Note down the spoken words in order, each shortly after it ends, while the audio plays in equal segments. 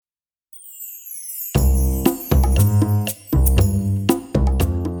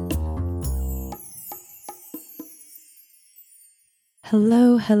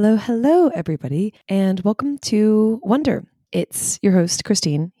Hello, hello, hello, everybody, and welcome to Wonder. It's your host,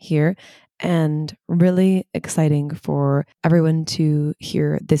 Christine, here, and really exciting for everyone to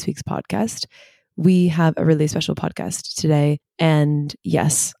hear this week's podcast. We have a really special podcast today, and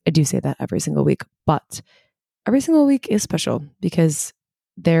yes, I do say that every single week, but every single week is special because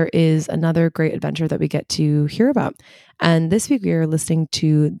there is another great adventure that we get to hear about. And this week we are listening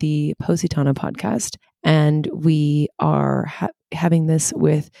to the Positano podcast, and we are having this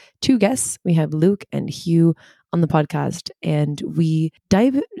with two guests. We have Luke and Hugh on the podcast, and we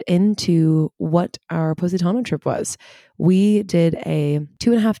dive into what our Positano trip was. We did a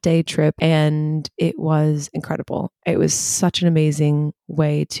 2.5 day trip, and it was incredible. It was such an amazing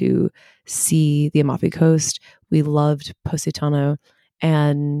way to see the Amalfi coast. We loved Positano,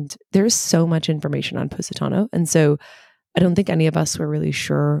 and there's so much information on Positano. And so I don't think any of us were really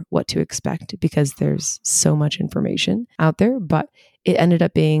sure what to expect because there's so much information out there, but it ended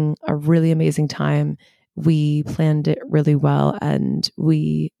up being a really amazing time. We planned it really well, and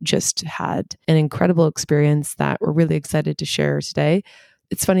we just had an incredible experience that we're really excited to share today.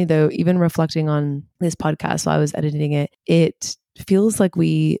 It's funny though, even reflecting on this podcast while I was editing it, it feels like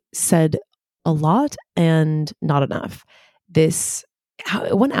we said a lot and not enough. This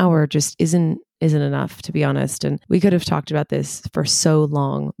 1 hour just isn't enough, to be honest. And we could have talked about this for so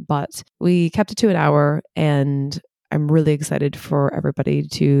long, but we kept it to an hour, and I'm really excited for everybody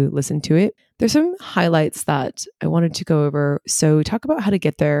to listen to it. There's some highlights that I wanted to go over. So we talk about how to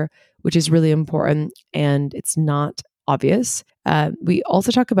get there, which is really important, and it's not obvious. We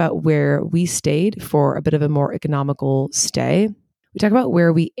also talk about where we stayed for a bit of a more economical stay. We talk about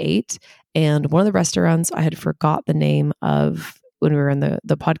where we ate, and one of the restaurants I had forgot the name of when we were in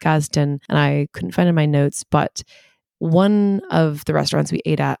the podcast, and I couldn't find it in my notes, but one of the restaurants we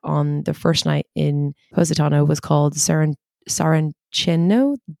ate at on the first night in Positano was called Saraceno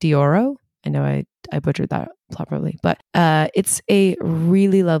d'Oro. I know I butchered that properly, but it's a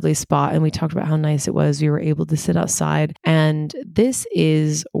really lovely spot, and we talked about how nice it was. We were able to sit outside, and this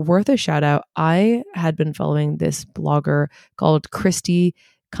is worth a shout out. I had been following this blogger called Christy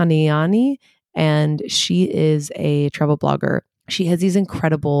Caniani, and she is a travel blogger. She has these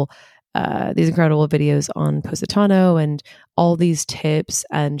incredible videos on Positano and all these tips,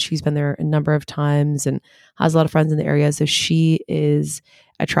 and she's been there a number of times and has a lot of friends in the area. So she is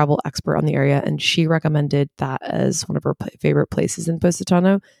a travel expert on the area, and she recommended that as one of her favorite places in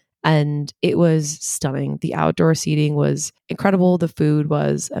Positano. And it was stunning. The outdoor seating was incredible. The food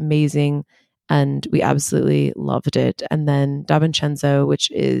was amazing, and we absolutely loved it. And then Da Vincenzo, which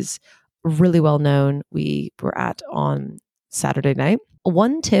is really well known, we were at on Saturday night.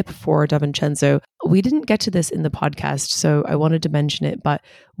 One tip for Da Vincenzo, we didn't get to this in the podcast, so I wanted to mention it, but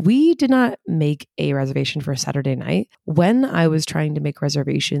we did not make a reservation for Saturday night. When I was trying to make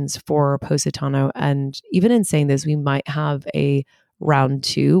reservations for Positano, and even in saying this, we might have a round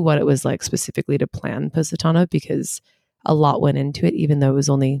two, what it was like specifically to plan Positano, because a lot went into it, even though it was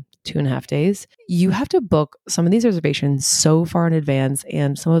only 2.5 days. You have to book some of these reservations so far in advance,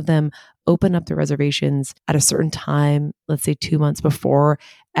 and some of them open up the reservations at a certain time, let's say 2 months before,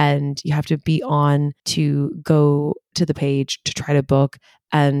 and you have to be on to go to the page to try to book.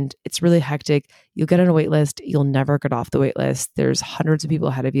 And it's really hectic. You'll get on a wait list. You'll never get off the wait list. There's hundreds of people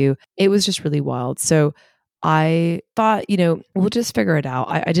ahead of you. It was just really wild. So I thought, we'll just figure it out.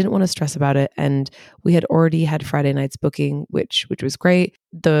 I didn't want to stress about it. And we had already had Friday night's booking, which was great.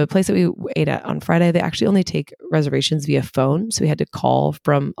 The place that we ate at on Friday, they actually only take reservations via phone. So we had to call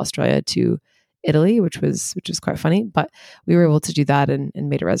from Australia to Italy, which was quite funny, but we were able to do that and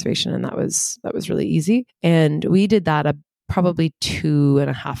made a reservation. And that was really easy. And we did that probably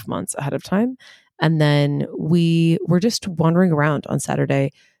 2.5 months ahead of time. And then we were just wandering around on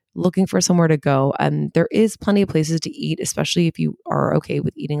Saturday, looking for somewhere to go. And there is plenty of places to eat, especially if you are okay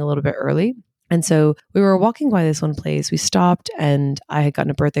with eating a little bit early. And so we were walking by this one place. We stopped, and I had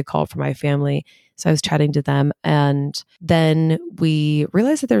gotten a birthday call from my family. So I was chatting to them. And then we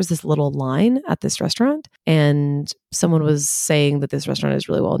realized that there was this little line at this restaurant, and someone was saying that this restaurant is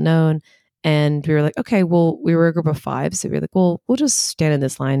really well known. And we were like, okay, well, we were a group of 5. So we were like, well, we'll just stand in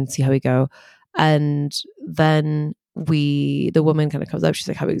this line and see how we go. And then the woman kind of comes up. She's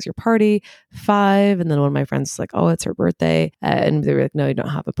like, how big is your party? 5. And then one of my friends was like, oh, it's her birthday. And they were like, no, you don't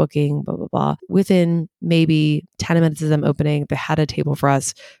have a booking, blah, blah, blah. Within maybe 10 minutes of them opening, they had a table for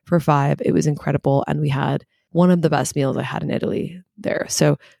us for 5. It was incredible. And we had one of the best meals I had in Italy there.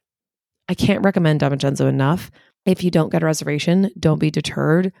 So I can't recommend Da Vincenzo enough. If you don't get a reservation, don't be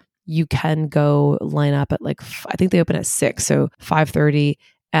deterred. You can go line up at I think they open at 6. So 5:30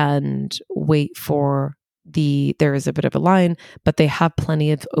 and wait for there is a bit of a line, but they have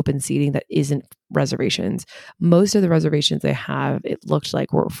plenty of open seating that isn't reservations. Most of the reservations they have, it looked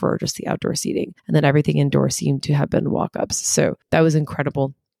like, were for just the outdoor seating, and then everything indoor seemed to have been walk-ups. So that was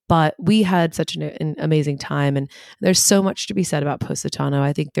incredible. But we had such an amazing time, and there's so much to be said about Positano.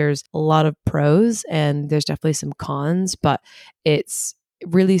 I think there's a lot of pros and there's definitely some cons, but it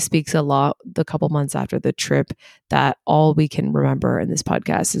really speaks a lot the couple months after the trip that all we can remember in this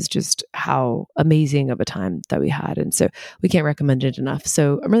podcast is just how amazing of a time that we had. And so we can't recommend it enough.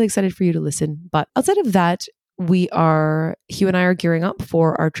 So I'm really excited for you to listen. But outside of that, Hugh and I are gearing up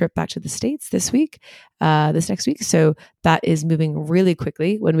for our trip back to the States this next week. So that is moving really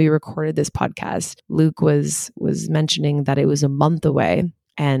quickly. When we recorded this podcast, Luke was mentioning that it was a month away,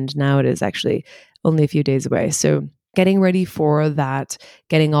 and now it is actually only a few days away. So getting ready for that,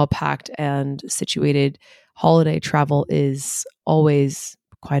 getting all packed and situated. Holiday travel is always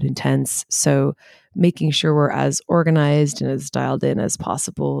quite intense. So making sure we're as organized and as dialed in as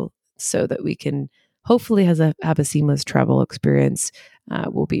possible so that we can hopefully have a seamless travel experience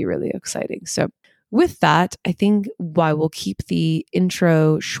will be really exciting. So with that, I think why we'll keep the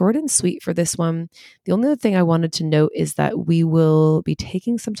intro short and sweet for this one. The only other thing I wanted to note is that we will be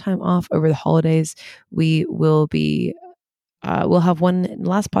taking some time off over the holidays. We will be we'll have one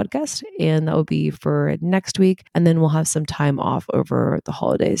last podcast, and that will be for next week. And then we'll have some time off over the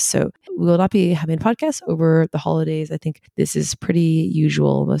holidays. So we will not be having podcasts over the holidays. I think this is pretty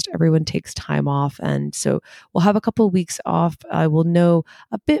usual. Most everyone takes time off. And so we'll have a couple of weeks off. I will know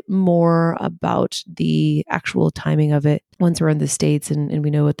a bit more about the actual timing of it once we're in the States and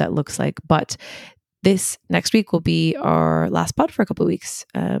we know what that looks like. But this next week will be our last pod for a couple of weeks.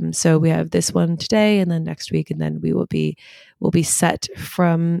 So we have this one today and then next week, and then we'll be set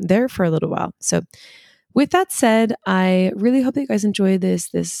from there for a little while. So with that said, I really hope that you guys enjoy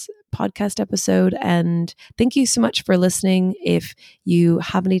this podcast episode, and thank you so much for listening. If you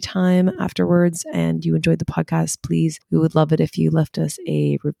have any time afterwards and you enjoyed the podcast, please, we would love it if you left us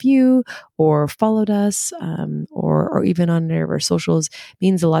a review or followed us, or even on any of our socials. It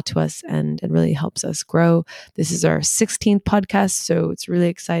means a lot to us and really helps us grow. This is our 16th podcast, so it's really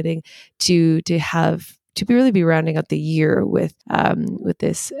exciting to really be rounding out the year with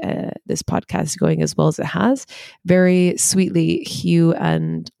this podcast going as well as it has. Very sweetly, Hugh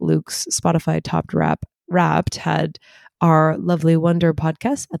and Luke's Spotify Wrapped had our lovely Wonder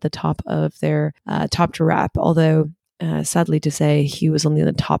podcast at the top of their top to wrap. Although sadly to say, Hugh was only in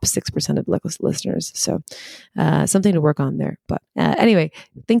the top 6% of listeners. So something to work on there. But anyway,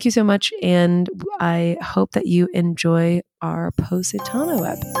 thank you so much, and I hope that you enjoy our Positano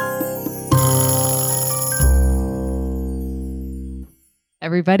app.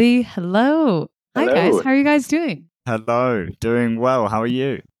 Everybody, hello. Hi guys, how are you guys doing? Hello, doing well. How are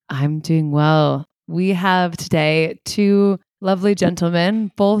you? I'm doing well. We have today two lovely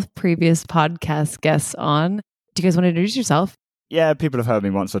gentlemen, both previous podcast guests on. Do you guys want to introduce yourself? Yeah, people have heard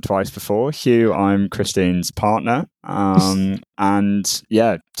me once or twice before. Hugh, I'm Christine's partner. And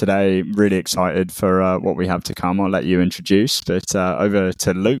yeah, today really excited for what we have to come. I'll let you introduce, but over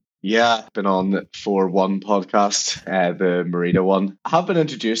to Luke. Yeah, been on for one podcast, the Marina one. I have been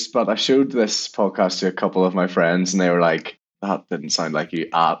introduced, but I showed this podcast to a couple of my friends and they were like, that didn't sound like you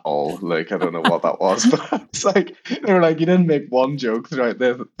at all. Like, I don't know what that was, but it's like, they were like, you didn't make one joke throughout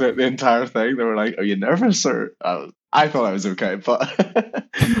the entire thing. They were like, are you nervous? Or I thought I was okay, but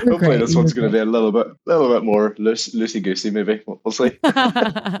hopefully this one's going to be a little bit more loosey-goosey, maybe. We'll see.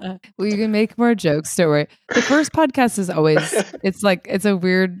 Well, you can make more jokes, don't worry. The first podcast is always, it's a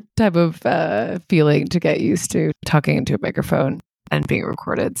weird type of feeling to get used to, talking into a microphone and being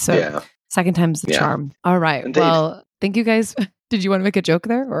recorded. So yeah. Second time's the charm. All right. Indeed. Well, thank you guys. Did you want to make a joke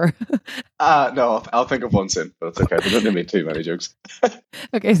there, or? No, I'll think of one soon, but it's okay. There don't need to be too many jokes.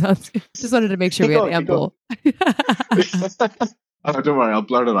 Okay, sounds good. Just wanted to make sure we had ample. Oh, don't worry, I'll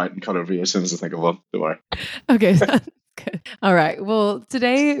blurt it out and cut over you as soon as I think of one. Don't worry. Okay, sounds good. All right. Well,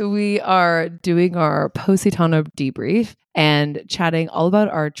 today we are doing our Positano debrief and chatting all about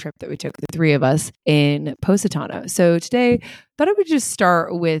our trip that we took, the three of us, in Positano. So today, I thought I would just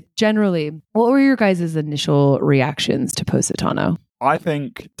start with generally, what were your guys' initial reactions to Positano? I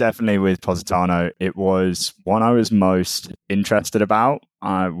think definitely with Positano, it was one I was most interested about.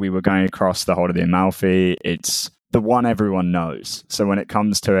 We were going across the whole of the Amalfi. It's the one everyone knows. So when it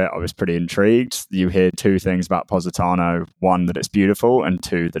comes to it, I was pretty intrigued. You hear two things about Positano. One, that it's beautiful, and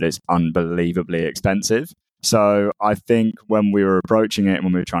two, that it's unbelievably expensive. So I think when we were approaching it,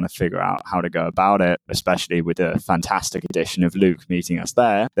 when we were trying to figure out how to go about it, especially with a fantastic addition of Luke meeting us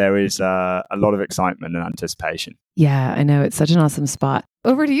there is a lot of excitement and anticipation. Yeah, I know. It's such an awesome spot.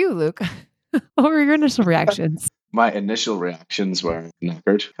 Over to you, Luke. What were your initial reactions? My initial reactions were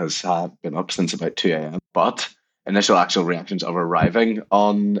knackered because I've been up since about 2 a.m. But initial actual reactions of arriving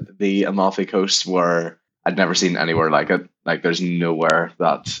on the Amalfi Coast were I'd never seen anywhere like it. Like there's nowhere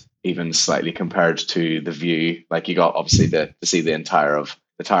that even slightly compared to the view. Like you got obviously to see the entire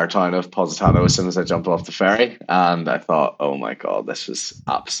town of Positano as soon as I jumped off the ferry, and I thought, oh my god, this was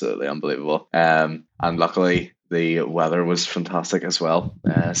absolutely unbelievable. And luckily the weather was fantastic as well.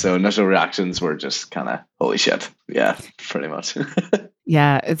 So initial reactions were just kind of holy shit. Yeah, pretty much.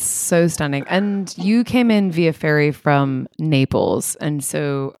 Yeah, it's so stunning. And you came in via ferry from Naples. And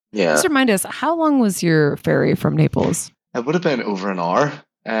so just remind us, how long was your ferry from Naples? It would have been over an hour.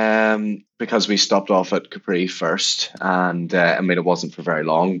 Because we stopped off at Capri first, and I mean it wasn't for very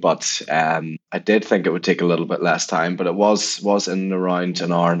long, but I did think it would take a little bit less time, but it was in around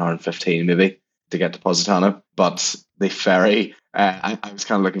an hour and 15 maybe to get to Positano. But the ferry, I was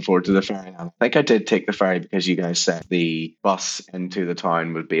kind of looking forward to the ferry. I think I did take the ferry because you guys said the bus into the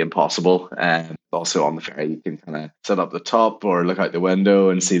town would be impossible. And also on the ferry, you can kind of sit up the top or look out the window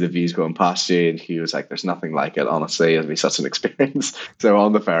and see the views going past you. And he was like, "There's nothing like it. Honestly, it'll be such an experience." So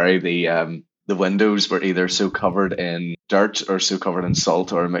on the ferry, the windows were either so covered in dirt or so covered in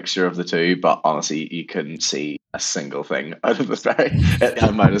salt or a mixture of the two. But honestly, you couldn't see a single thing out of the ferry.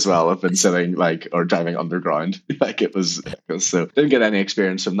 I might as well have been sitting or driving underground. It was so didn't get any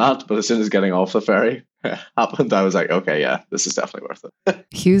experience from that. But as soon as getting off the ferry happened, I was like, okay, yeah, this is definitely worth it.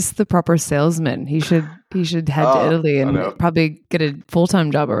 He's the proper salesman. He should head to Italy and probably get a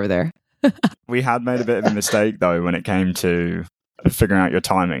full-time job over there. We had made a bit of a mistake though when it came to figuring out your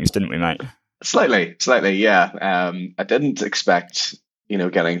timings, didn't we, mate? Slightly, yeah. I didn't expect,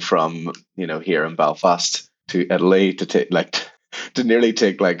 getting from, here in Belfast to Italy to take to nearly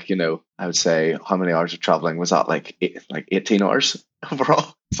take I would say how many hours of traveling was that? 18 hours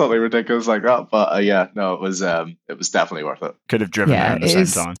overall, something ridiculous like that. But it was definitely worth it. Could have driven there at the same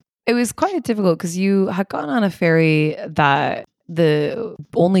time. It was quite difficult because you had gone on a ferry that the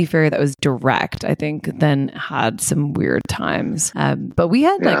only ferry that was direct, I think, then had some weird times. But we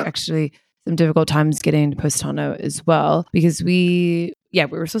had actually some difficult times getting to Positano as well because we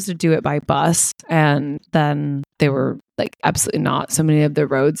were supposed to do it by bus and then they were absolutely not. So many of the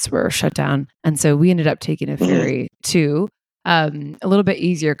roads were shut down. And so we ended up taking a ferry too. A little bit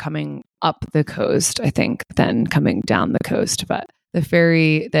easier coming up the coast, I think, than coming down the coast. But the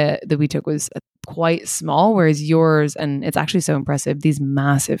ferry that we took was quite small, whereas yours, and it's actually so impressive, these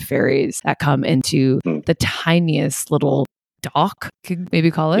massive ferries that come into the tiniest little dock, could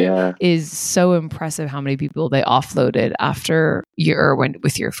maybe call it, is so impressive how many people they offloaded after you went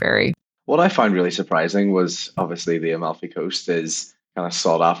with your ferry. What I found really surprising was obviously the Amalfi Coast is kind of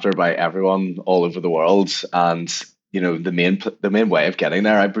sought after by everyone all over the world, and the main way of getting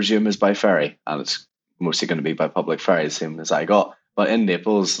there, I presume, is by ferry, and it's mostly going to be by public ferry, same as I got. But in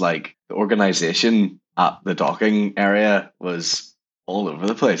Naples, the organization at the docking area was all over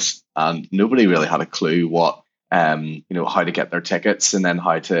the place, and nobody really had a clue what how to get their tickets and then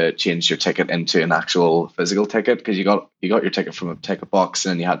how to change your ticket into an actual physical ticket, because you got your ticket from a ticket box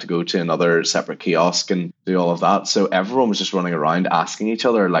and you had to go to another separate kiosk and do all of that. So everyone was just running around asking each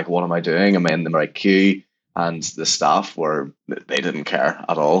other, what am I doing? Am I in the right queue? And the staff they didn't care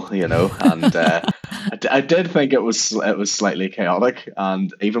at all, and I did think it was slightly chaotic.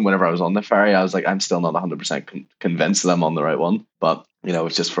 And even whenever I was on the ferry, I was like, I'm still not 100% convinced that I'm on the right one. But,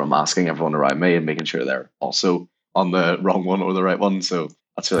 it's just from asking everyone around me and making sure they're also on the wrong one or the right one. So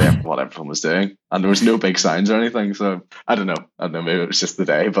that's really what everyone was doing. And there was no big signs or anything. So I don't know. Maybe it was just the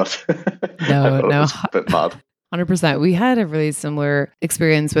day, but no, it was a bit mad. 100%. We had a really similar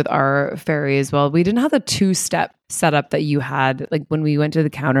experience with our ferry as well. We didn't have the 2-step setup that you had. When we went to the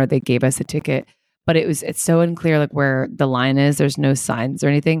counter, they gave us a ticket, but it's so unclear where the line is. There's no signs or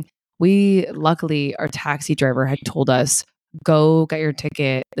anything. Luckily, our taxi driver had told us, go get your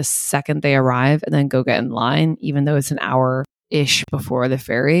ticket the second they arrive and then go get in line, even though it's an hour-ish before the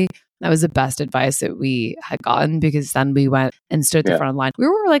ferry. That was the best advice that we had gotten, because then we went and stood at the front of the line. We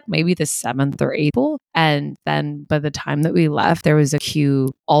were maybe the 7th or 8th. And then by the time that we left, there was a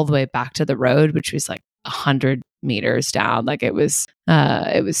queue all the way back to the road, which was 100 meters down. It was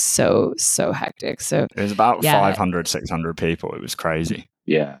so hectic. So it was about 500, 600 people. It was crazy.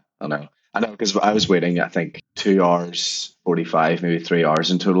 Yeah, I know because I was waiting, I think 2 hours 45, maybe 3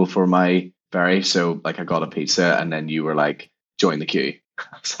 hours in total for my ferry. So I got a pizza and then you were join the queue.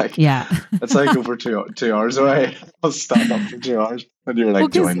 I was like, yeah, it's over 2 hours away. I'll stand up for 2 hours. And you were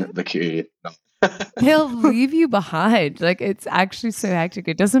join the queue. No. They'll leave you behind. Like, it's actually so hectic.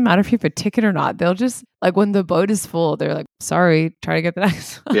 It doesn't matter if you have a ticket or not. They'll just, like, when the boat is full, they're like, sorry, try to get the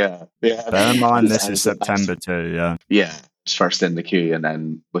next one. Yeah. Bear in mind, this is September too, yeah. Yeah. First in the queue, and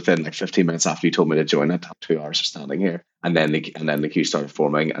then within like 15 minutes after you told me to join it, 2 hours of standing here, and then the queue started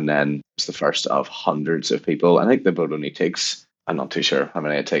forming, and then it's the first of hundreds of people. I think the boat only takes, I'm not too sure how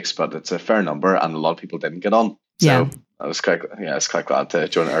many it takes, but it's a fair number, and a lot of people didn't get on. So Yeah. I was quite glad to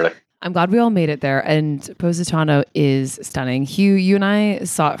join it early. I'm glad we all made it there. And Positano is stunning. Hugh, you and I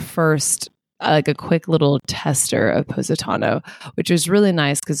saw it first, like a quick little tester of Positano, which was really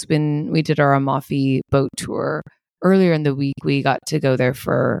nice because when we did our Amalfi boat tour earlier in the week, we got to go there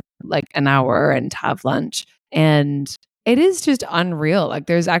for like an hour and have lunch. And it is just unreal. Like,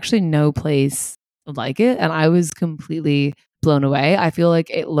 there's actually no place like it. And I was completely blown away. I feel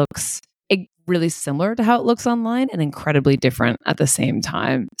like it looks really similar to how it looks online and incredibly different at the same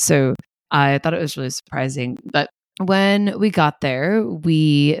time. So I thought it was really surprising. But when we got there,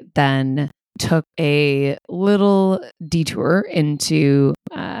 we then took a little detour into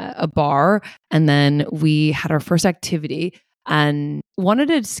a bar, and then we had our first activity, and wanted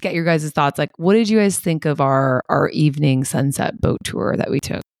to just get your guys' thoughts. Like, what did you guys think of our evening sunset boat tour that we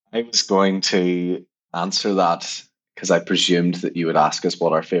took? I was going to answer that because I presumed that you would ask us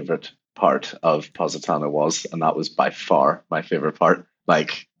what our favorite part of Positano was, and that was by far my favorite part,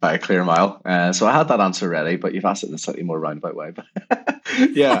 like by a clear mile. So I had that answer ready, but you've asked it in a slightly more roundabout way. But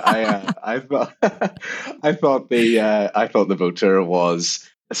yeah, I thought the boat tour was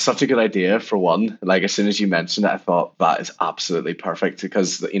such a good idea. For one, like, as soon as you mentioned it, I thought that is absolutely perfect,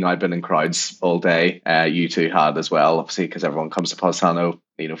 because I'd been in crowds all day. You two had as well, obviously, because everyone comes to Positano,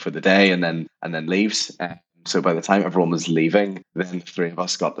 for the day and then leaves. So by the time everyone was leaving, then the three of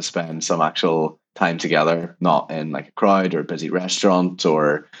us got to spend some actual time together, not in like a crowd or a busy restaurant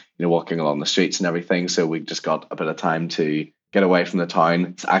or walking along the streets and everything. So we just got a bit of time to get away from the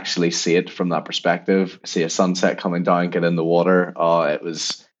town, to actually see it from that perspective, see a sunset coming down, get in the water. Oh, it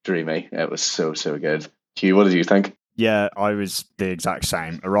was dreamy. It was so good. Hugh, what did you think? Yeah, I was the exact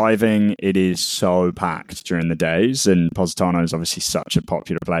same. Arriving, it is so packed during the days, and Positano is obviously such a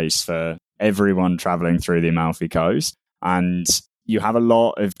popular place for everyone traveling through the Amalfi Coast. And you have a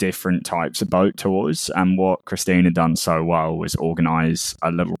lot of different types of boat tours. And what Christine had done so well was organize a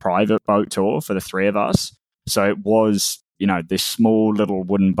little private boat tour for the three of us. So it was, this small little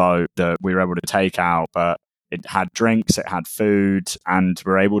wooden boat that we were able to take out, but it had drinks, it had food, and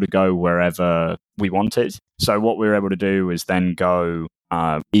we were able to go wherever we wanted. So what we were able to do was then go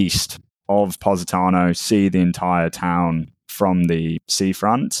east of Positano, see the entire town from the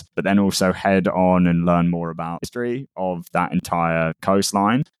seafront, but then also head on and learn more about the history of that entire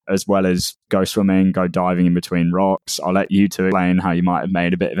coastline, as well as go swimming, go diving in between rocks. I'll let you two explain how you might have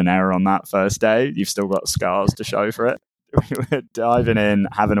made a bit of an error on that first day. You've still got scars to show for it. We were diving in,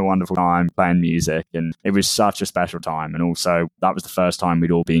 having a wonderful time, playing music, and it was such a special time. And also, that was the first time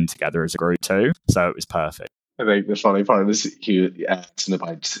we'd all been together as a group too, so it was perfect. I think the funny part is Hugh asking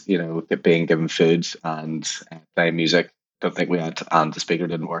about, being given food and playing music. Don't think we had, and the speaker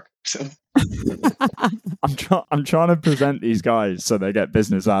didn't work. So I'm trying to present these guys so they get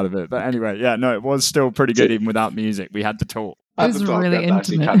business out of it. But anyway, yeah, no, it was still pretty good even without music. We had to talk. It was really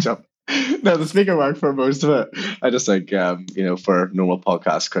intimate. Catch up. No, the speaker worked for most of it. I just think, for normal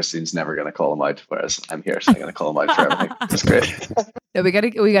podcasts, Christine's never going to call him out, whereas I'm here, so I'm going to call him out for everything. It's great. No, we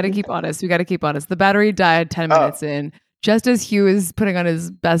gotta keep honest. We gotta keep honest. The battery died 10 minutes in, just as Hugh is putting on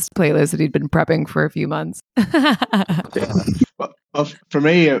his best playlist that he'd been prepping for a few months. Yeah. Well, for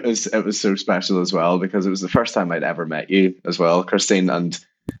me, it was so special as well, because it was the first time I'd ever met you as well, Christine. And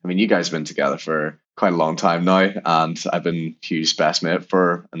I mean, you guys have been together for quite a long time now, and I've been Hugh's best mate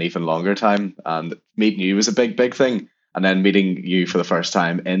for an even longer time. And meeting you was a big thing. And then meeting you for the first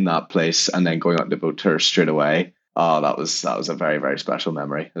time in that place, and then going on the boat tour straight away. Oh, that was a very, very special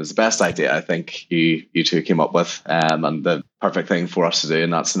memory. It was the best idea I think you two came up with, and the perfect thing for us to do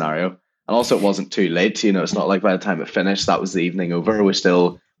in that scenario. And also, it wasn't too late. It's not like by the time it finished, that was the evening over. We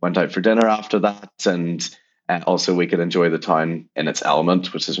still went out for dinner after that, and also we could enjoy the town in its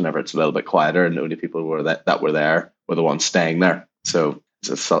element, which is whenever it's a little bit quieter, and the only people that were there were the ones staying there. So it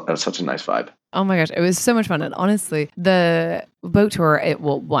was such a nice vibe. Oh my gosh, it was so much fun. And honestly, the boat tour,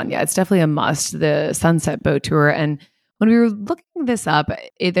 it's definitely a must, the sunset boat tour. And when we were looking this up,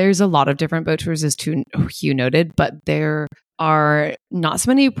 there's a lot of different boat tours, as Hugh noted, but there are not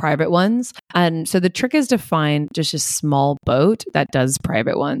so many private ones. And so the trick is to find just a small boat that does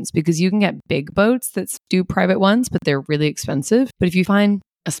private ones, because you can get big boats that do private ones, but they're really expensive. But if you find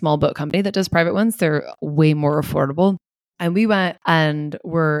a small boat company that does private ones, they're way more affordable. And we went and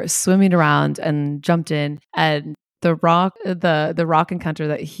were swimming around and jumped in, and the rock encounter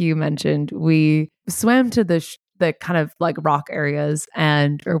that Hugh mentioned, we swam to the kind of like rock areas,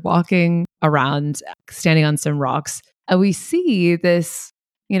 and we're walking around, standing on some rocks, and we see this,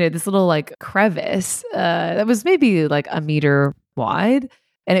 this little like crevice that was maybe like a meter wide,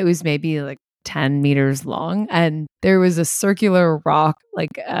 and it was maybe like 10 meters long, and there was a circular rock,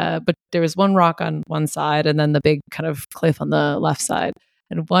 but there was one rock on one side and then the big kind of cliff on the left side,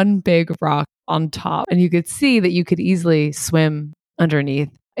 and one big rock on top, and you could see that you could easily swim underneath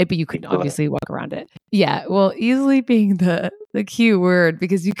it, but you couldn't obviously walk around it. Yeah, well, easily being the key word,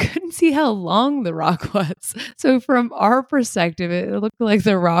 because you couldn't see how long the rock was. So from our perspective, it looked like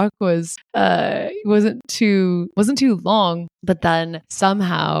the rock wasn't too long, but then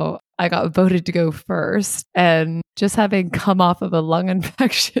somehow I got voted to go first, and just having come off of a lung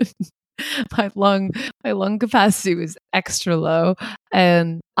infection, my lung capacity was extra low,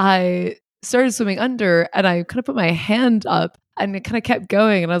 and I started swimming under, and I kind of put my hand up, and it kind of kept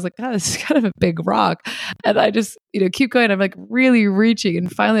going, and I was like, "God, this is kind of a big rock," and I just keep going. I'm like really reaching,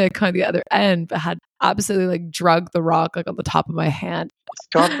 and finally I caught the other end, but had absolutely like drug the rock like on the top of my hand.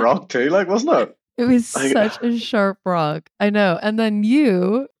 Sharp rock too, like, wasn't it? It was such a sharp rock. I know. And then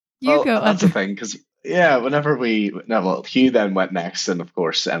you go that's under. the thing, because Hugh then went next, and of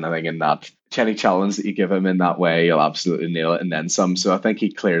course anything in that any challenge that you give him in that way, you'll absolutely nail it and then some. So I think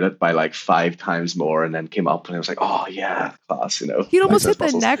he cleared it by like 5 times more, and then came up, and I was like, oh yeah, class, He'd almost hit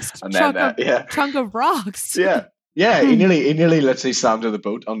the next chunk of rocks. Yeah, he nearly literally slammed to the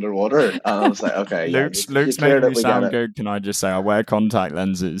boat underwater, and I was like, okay. Luke's making me sound good. Can I just say I wear contact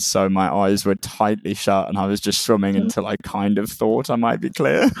lenses, so my eyes were tightly shut, and I was just swimming until I kind of thought I might be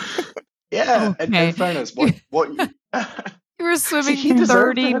clear. Yeah, okay. In fairness, what you were swimming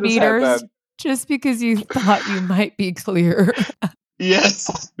 30 meters just because you thought you might be clear.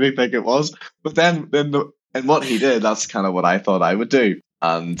 Yes, I think it was. But then and what he did, that's kind of what I thought I would do.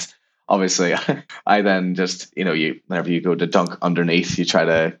 And obviously, I then just, whenever you go to dunk underneath, you try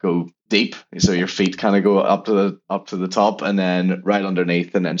to go deep, so your feet kind of go up to the top, and then right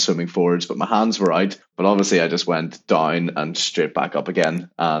underneath, and then swimming forwards. But my hands were out. But obviously, I just went down and straight back up again,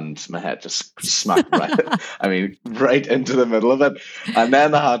 and my head just smacked right into the middle of it. And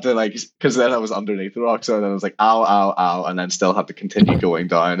then I had to because then I was underneath the rock, so then I was like, ow, ow, ow, and then still had to continue going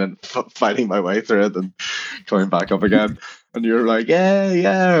down and fighting my way through it and coming back up again. And you were like,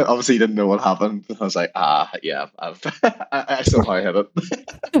 yeah. Obviously, you didn't know what happened. I was like, yeah, I somehow hit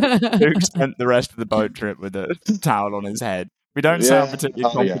it. Luke spent the rest of the boat trip with a towel on his head. We don't sound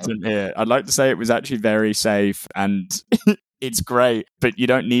particularly competent here. I'd like to say it was actually very safe, and it's great, but you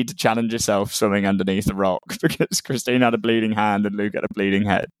don't need to challenge yourself swimming underneath a rock, because Christine had a bleeding hand and Luke had a bleeding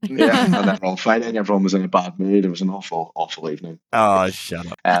head. Yeah, and then all fighting, everyone was in a bad mood. It was an awful, awful evening. Oh, shut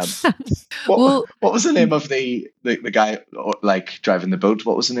up. What was the name of the guy driving the boat?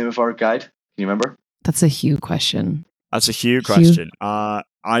 What was the name of our guide? Can you remember? That's a Hugh question. That's a Hugh question. I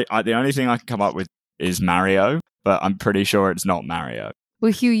the only thing I can come up with is Mario, but I'm pretty sure it's not Mario.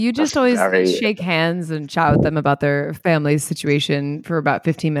 Well, Hugh, you just always shake hands and chat with them about their family situation for about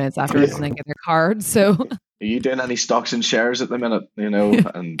 15 minutes afterwards, and then get their card. So, are you doing any stocks and shares at the minute?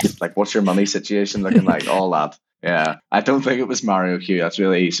 And what's your money situation looking like? All that. Yeah, I don't think it was Mario, Hugh. That's a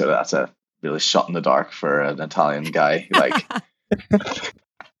really shot in the dark for an Italian guy.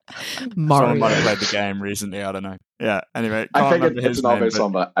 Mario. Someone might have played the game recently. I don't know. Yeah. Anyway, I think it's an obvious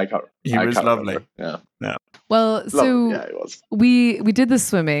one, but I can't. He was lovely. Remember. Yeah. Well, so it was. We did the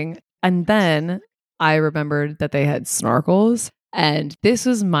swimming, and then I remembered that they had snorkels, and this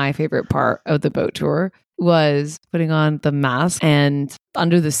was my favorite part of the boat tour, was putting on the mask, and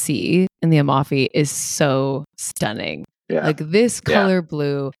under the sea in the Amalfi is so stunning. Yeah. Like this color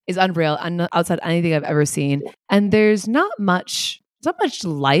blue is unreal, and outside anything I've ever seen. And there's not much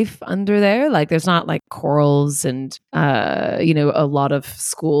life under there. Like there's not like corals and a lot of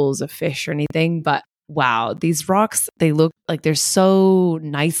schools of fish or anything, but wow, these rocks, they look like they're so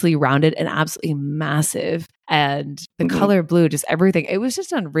nicely rounded and absolutely massive. And the color blue, just everything. It was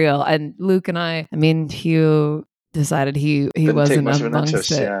just unreal. And Luke and Hugh decided he wasn't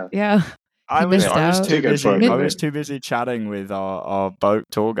amongst it. Yeah. I was too busy chatting with our boat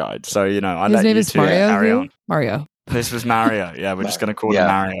tour guide. So, I His let name you is two Mario, carry on. Mario. This was Mario. Yeah, we're just going to call him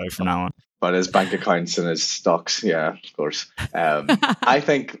Mario from now on. But his bank accounts and his stocks, yeah, of course. I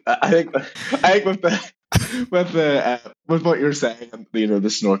think with what you're saying, the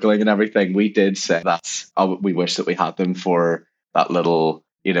snorkeling and everything, we did say that we wish that we had them for that little,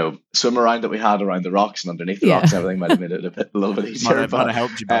 swim around that we had around the rocks and underneath the rocks. Everything might have made it a little bit easier. Might have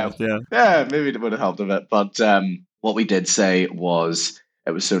helped you both, yeah, maybe it would have helped a bit. But what we did say was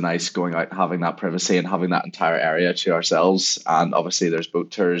it was so nice going out, having that privacy and having that entire area to ourselves. And obviously, there's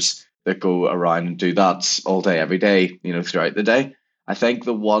boat tours that go around and do that all day, every day, throughout the day. I think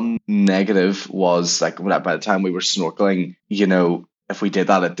the one negative was like by the time we were snorkeling, if we did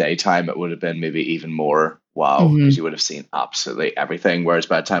that at daytime, it would have been maybe even more wow, because you would have seen absolutely everything. Whereas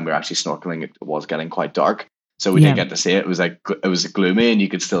by the time we were actually snorkeling, it was getting quite dark. So we didn't get to see it. It was gloomy and you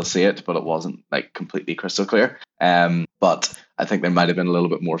could still see it, but it wasn't like completely crystal clear. But I think there might have been a little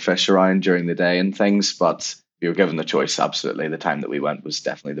bit more fish around during the day and things. But if you were given the choice, absolutely, the time that we went was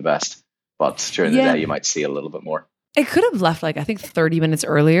definitely the best. But during the day, you might see a little bit more. It could have left I think 30 minutes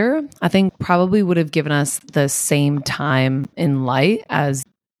earlier. I think probably would have given us the same time in light as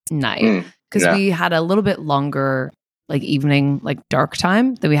night, because we had a little bit longer evening, dark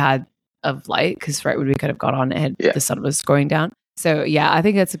time than we had of light, because right when we could have got on, the sun was going down. So I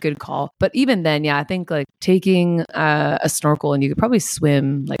think that's a good call. But even then, I think taking a snorkel, and you could probably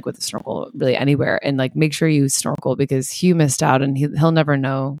swim with a snorkel really anywhere, and make sure you snorkel, because Hugh missed out and he'll never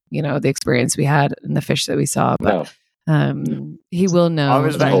know, the experience we had and the fish that we saw. But he will know. I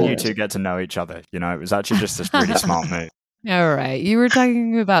was letting you two get to know each other. It was actually just this really smart move. All right. You were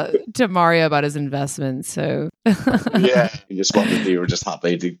talking to Mario about his investments, so you were just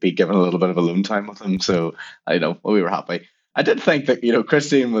happy to be given a little bit of alone time with him. So we were happy. I did think that,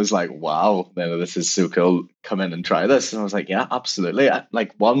 Christine was like, wow, this is so cool. Come in and try this. And I was like, yeah, absolutely. I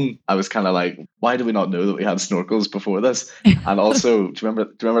was kind of like, why do we not know that we had snorkels before this? And also, do you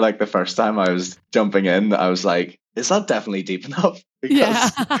remember the first time I was jumping in, I was like, is that definitely deep enough?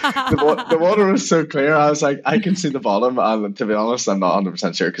 Because the water was so clear. I was like, I can see the bottom. And to be honest, I'm not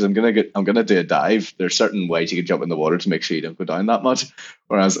 100% sure, because I'm gonna do a dive. There's certain ways you can jump in the water to make sure you don't go down that much.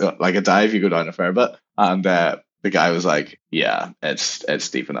 Whereas a dive, you go down a fair bit. And the guy was like, yeah, it's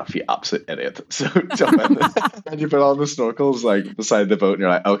deep enough, you absolute idiot. So jump in. And you put on the snorkels beside the boat, and you're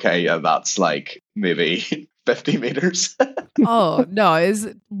like, okay, yeah, that's maybe 50 meters. Oh no, it's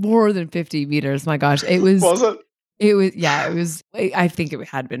more than 50 meters. My gosh, it was. Was it? It was, it was. I think it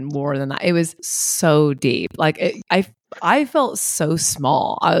had been more than that. It was so deep. I felt so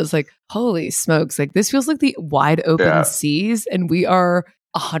small. I was like, holy smokes! This feels like the wide open seas, and we are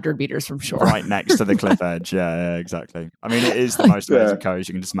 100 meters from shore, right next to the cliff edge. Yeah, exactly. I mean, it is the most amazing coast.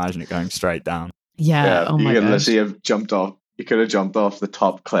 You can just imagine it going straight down. Yeah. Oh my gosh. You could literally have jumped off. You could have jumped off the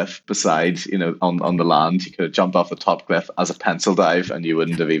top cliff beside, on the land. You could have jumped off the top cliff as a pencil dive, and you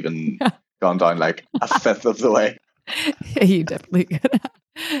wouldn't have even gone down a fifth of the way. Yeah, you definitely could.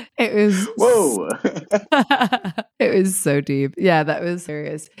 It was it was so deep. Yeah, that was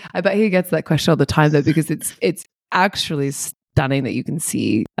serious. I bet he gets that question all the time, though, because it's actually stunning that you can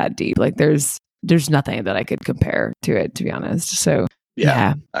see that deep. There's nothing that I could compare to it, to be honest. So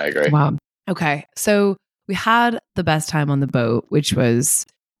yeah, I agree. Wow. Okay, so we had the best time on the boat, which was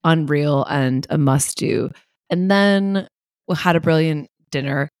unreal and a must do, and then we had a brilliant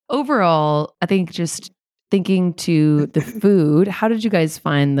dinner. Overall, I think just thinking to the food, how did you guys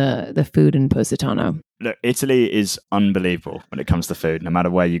find the food in Positano? Look, Italy is unbelievable when it comes to food, no matter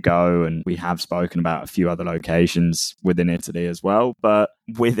where you go. And we have spoken about a few other locations within Italy as well. But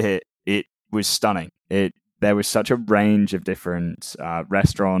with it was stunning. There was such a range of different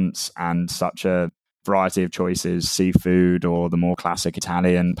restaurants and such a variety of choices, seafood or the more classic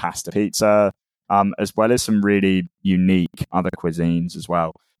Italian pasta, pizza, as well as some really unique other cuisines as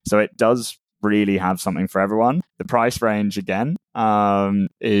well. So it does really have something for everyone. The price range, again,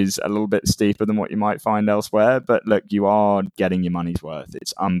 is a little bit steeper than what you might find elsewhere. But look, you are getting your money's worth.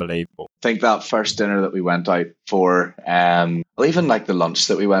 It's unbelievable. I think that first dinner that we went out for, or even the lunch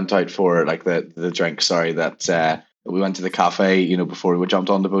that we went out for, the drink, that we went to the cafe, before we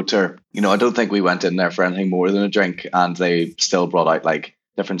jumped on the boat tour. I don't think we went in there for anything more than a drink, and they still brought out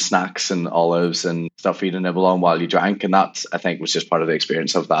different snacks and olives and stuff for you to nibble on while you drank. And that, I think, was just part of the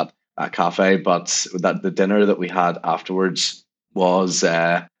experience of that cafe. But the dinner that we had afterwards was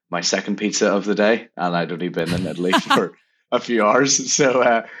my second pizza of the day, and I'd only been in Italy for a few hours. So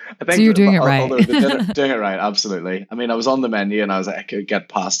I think so you're doing it right. Doing it right, absolutely. I mean, I was on the menu and I was like, I could get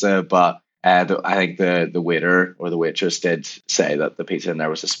pasta, but I think the waiter or the waitress did say that the pizza in there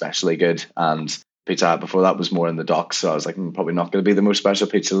was especially good. And Pizza Hut before that was more in the docks, so I was like, probably not going to be the most special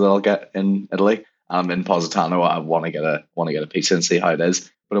pizza that I'll get in Italy. In Positano, I want to get a pizza and see how it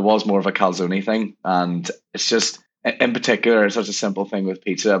is, but it was more of a calzone thing, and it's just, in particular, it's such a simple thing with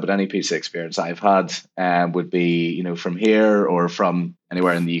pizza. But any pizza experience I've had would be, from here or from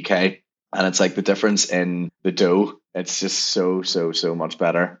anywhere in the UK, and it's the difference in the dough. It's just so much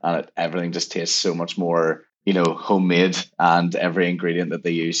better, and everything just tastes so much more, homemade, and every ingredient that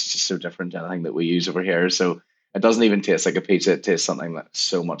they use is just so different to anything that we use over here. So it doesn't even taste like a pizza. It tastes something that's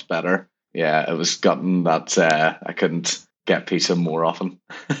so much better. Yeah, it was gutting that I couldn't get pizza more often.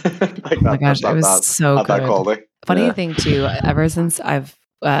 Like Oh my gosh, it was so at that good. quality. Funny Yeah. thing too, ever since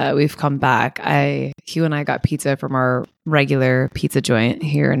we've come back, Hugh and I got pizza from our regular pizza joint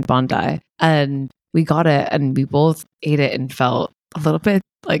here in Bondi, and we got it and we both ate it and felt a little bit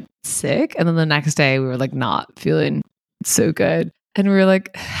like sick. And then the next day we were like not feeling so good. And we were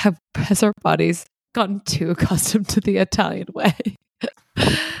like, has our bodies gotten too accustomed to the Italian way?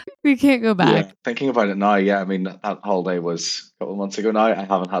 We can't go back. Yeah, thinking about it now, yeah, I mean, that holiday was a couple of months ago now. I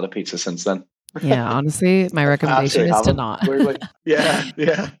haven't had a pizza since then. Yeah, honestly, my recommendation is to not. Weirdly.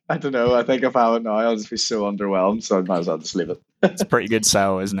 Yeah. I don't know. I think if I have it now, I'll just be so underwhelmed. So I might as well just leave it. It's a pretty good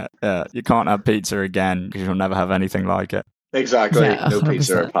sell, isn't it? Yeah, you can't have pizza again because you'll never have anything like it. Exactly. Yeah, no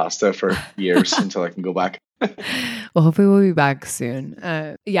pizza 100%. or pasta for years until I can go back. Well, hopefully we'll be back soon.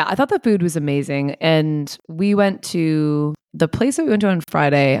 Yeah, I thought the food was amazing. And we went to the place that we went to on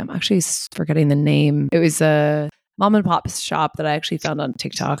Friday. I'm actually forgetting the name. It was a mom and pop shop that I actually found on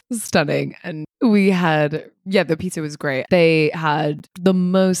TikTok. It was stunning. And we had, the pizza was great. They had the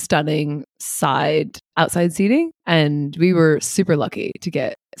most stunning outside seating. And we were super lucky to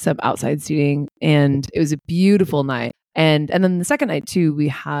get some outside seating. And it was a beautiful night. And then the second night too, we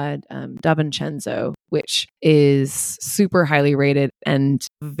had Da Vincenzo, which is super highly rated and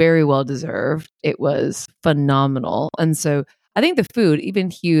very well deserved. It was phenomenal. And so I think the food, even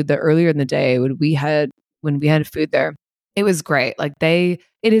Hugh, the earlier in the day when we had food there, it was great. Like it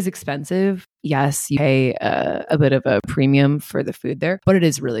is expensive. Yes, you pay a bit of a premium for the food there, but it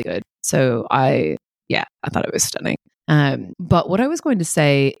is really good. So I thought it was stunning. But what I was going to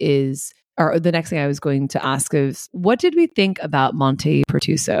say is, or the next thing I was going to ask is, what did we think about Monte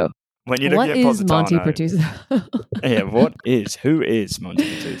Pertuso? When you look at is Monte Positano, Pertuso? who is Monte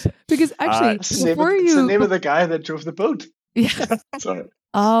Pertuso? Because actually, It's the name of the guy that drove the boot. Yeah. Sorry.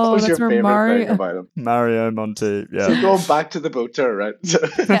 Oh, What was that's your where favorite Mario. thing about him? Mario Monte. Yeah. So going back to the boat tour, right?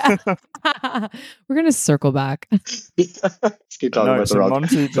 Yeah. We're gonna circle back. Let's keep talking about the so rock. Monte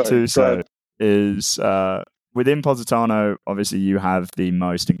Sorry, go Pertuso ahead. is within Positano. Obviously, you have the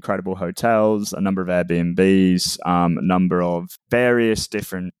most incredible hotels, a number of Airbnbs, a number of various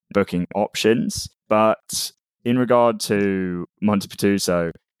different booking options. But in regard to Monte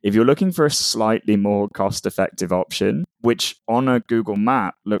Pertuso, if you're looking for a slightly more cost-effective option, which on a Google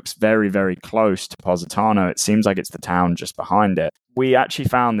map looks very, very close to Positano, it seems like it's the town just behind it. We actually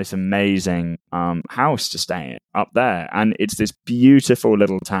found this amazing house to stay in up there. And it's this beautiful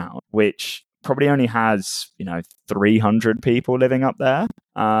little town, which probably only has, 300 people living up there.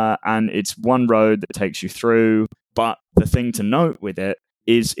 And it's one road that takes you through. But the thing to note with it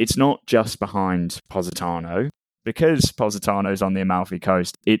is it's not just behind Positano. Because Positano is on the Amalfi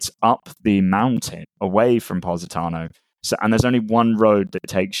coast, it's up the mountain away from Positano. And there's only one road that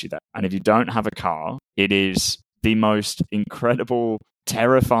takes you there. And if you don't have a car, it is the most incredible,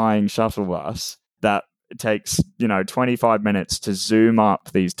 terrifying shuttle bus that takes, 25 minutes to zoom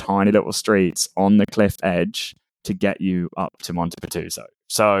up these tiny little streets on the cliff edge to get you up to Monte Pertuso.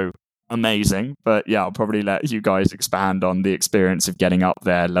 So amazing. But yeah, I'll probably let you guys expand on the experience of getting up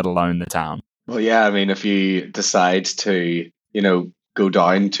there, let alone the town. Well, yeah, I mean, if you decide to, go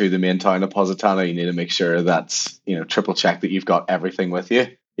down to the main town of Positano, you need to make sure that, triple check that you've got everything with you,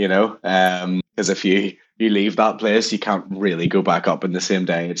 because if you leave that place, you can't really go back up in the same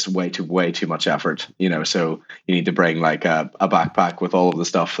day. It's way too much effort, so you need to bring like a backpack with all of the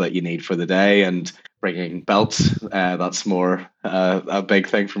stuff that you need for the day, and bringing belts. That's more a big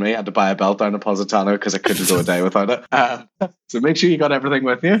thing for me. I had to buy a belt down to Positano because I couldn't go a day without it. So make sure you got everything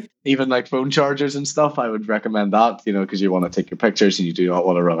with you, even like phone chargers and stuff. I would recommend that, because you want to take your pictures and you do not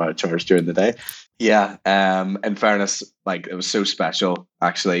want to run out of charge during the day. Yeah. In fairness, like it was so special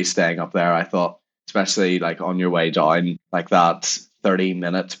actually staying up there. I thought, especially like on your way down, like that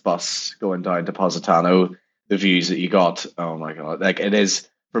 30-minute bus going down to Positano, the views that you got. Oh my God. Like it is,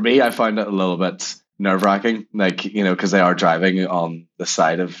 for me, I found it a little bit nerve-wracking, like, because they are driving on the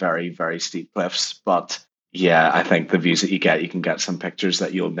side of very, very steep cliffs. But yeah, I think the views that you can get some pictures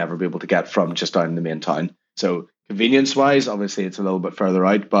that you'll never be able to get from just down in the main town. So convenience-wise, obviously it's a little bit further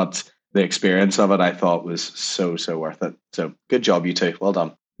out, but the experience of it, I thought was so worth it. So good job, you two. Well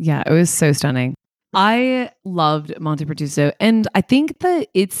done. Yeah, it was so stunning. I loved Monte Pertuso, and I think that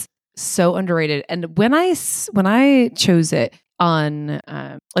it's so underrated. And when I chose it on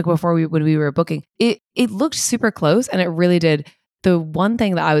like when we were booking, it looked super close, and it really did. The one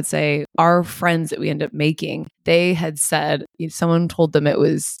thing that I would say, our friends that we ended up making, they had said, someone told them it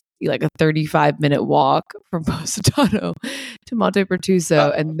was like a 35-minute walk from Positano to Monte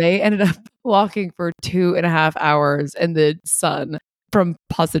Pertuso, and they ended up walking for 2.5 hours in the sun from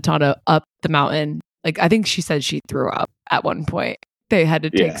Positano up the mountain. Like, I think she said she threw up at one point. They had to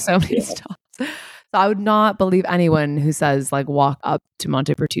take so many stops. So I would not believe anyone who says like walk up to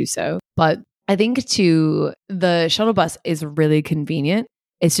Monte Pertuso. But I think too, the shuttle bus is really convenient.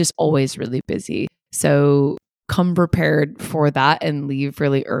 It's just always really busy. So come prepared for that and leave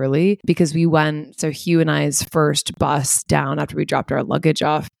really early, because we went, so Hugh and I's first bus down after we dropped our luggage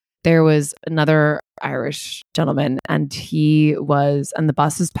off, there was another Irish gentleman, and the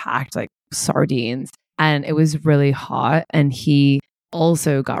bus was packed like sardines, and it was really hot, and he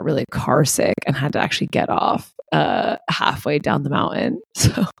also got really car sick and had to actually get off halfway down the mountain.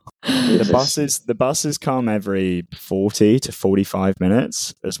 So the buses come every 40 to 45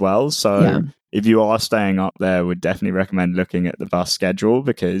 minutes as well. So if you are staying up there, would definitely recommend looking at the bus schedule,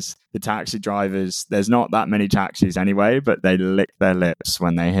 because the taxi drivers, there's not that many taxis anyway, but they lick their lips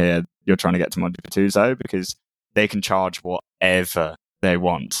when they hear you're trying to get to Monte Pertuso, because they can charge whatever they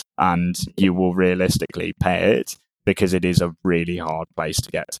want and you will realistically pay it, because it is a really hard place to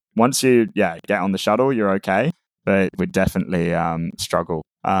get. Once you get on the shuttle, you're okay, but we'd definitely struggle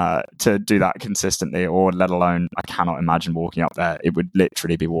to do that consistently, or let alone, I cannot imagine walking up there. It would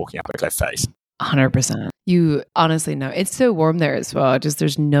literally be walking up a cliff face. 100%. You honestly know. It's so warm there as well. Just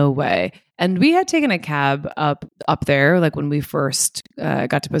there's no way. And we had taken a cab up there, like when we first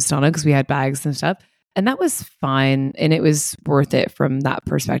got to Positano, because we had bags and stuff. And that was fine. And it was worth it from that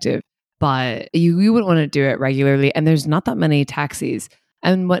perspective. But you wouldn't want to do it regularly. And there's not that many taxis.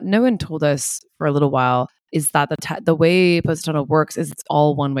 And what no one told us for a little while is that the way Positano works is it's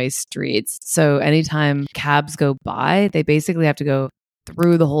all one-way streets. So anytime cabs go by, they basically have to go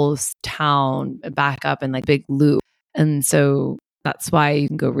through the whole town, back up in like big loop. And so that's why you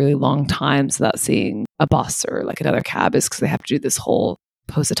can go really long times without seeing a bus or like another cab, is because they have to do this whole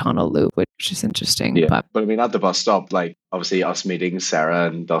Positano loop, which is interesting. Yeah. But I mean, at the bus stop, like obviously us meeting Sarah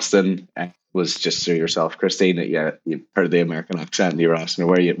and Dustin was just through yourself, Christine. You heard the American accent and you were asking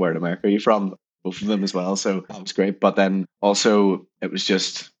her, where in America are you from? Both of them as well. So that was great. But then also it was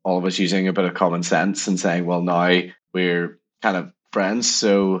just all of us using a bit of common sense and saying, well, now we're kind of friends,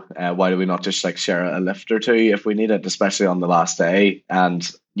 so why do we not just like share a lift or two if we need it, especially on the last day? And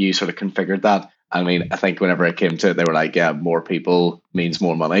you sort of configured that. I mean, I think whenever it came to it, they were like, yeah, more people means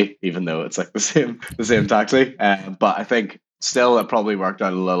more money, even though it's like the same taxi. But I think still it probably worked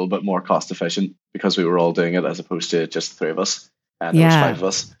out a little bit more cost efficient because we were all doing it as opposed to just the three of us. And there was 5 of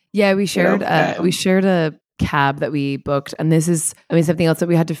us. Yeah, we shared a cab that we booked, and this is something else that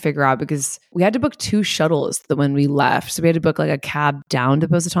we had to figure out, because we had to book 2 shuttles when we left. So we had to book like a cab down to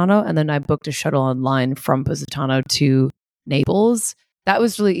Positano, and then I booked a shuttle online from Positano to Naples. That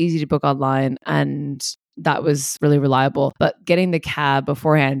was really easy to book online, and that was really reliable. But getting the cab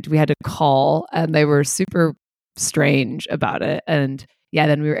beforehand, we had to call, and they were super strange about it. And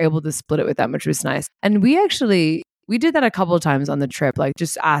then we were able to split it with them, which was nice. And we did that a couple of times on the trip, like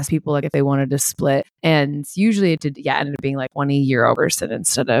just ask people like if they wanted to split. And usually it ended up being like €20 person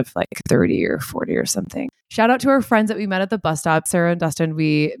instead of like 30 or 40 or something. Shout out to our friends that we met at the bus stop, Sarah and Dustin.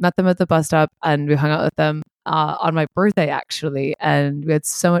 We met them at the bus stop and we hung out with them on my birthday, actually. And we had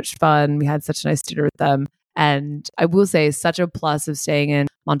so much fun. We had such a nice dinner with them. And I will say, such a plus of staying in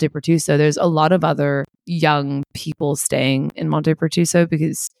Monte Pertuso. There's a lot of other young people staying in Monte Pertuso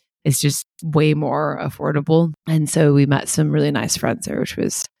because it's just way more affordable. And so we met some really nice friends there, which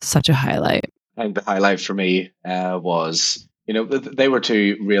was such a highlight. And the highlight for me was, they were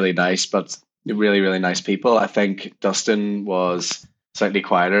 2 really nice, but really, really nice people. I think Dustin was slightly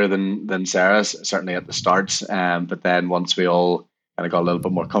quieter than Sarah, certainly at the start. But then once we all kind of got a little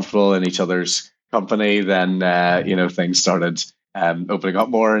bit more comfortable in each other's company, then, things started opening up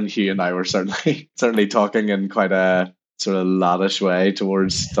more. And Hugh and I were certainly talking in quite a sort of laddish way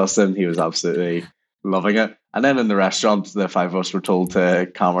towards Dustin. He was absolutely loving it. And then in the restaurant, the 5 of us were told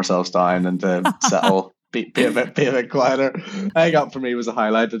to calm ourselves down and to settle, be a bit quieter. Hang Up for me was a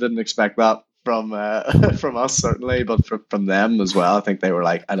highlight. I didn't expect that from us, certainly, but from them as well. I think they were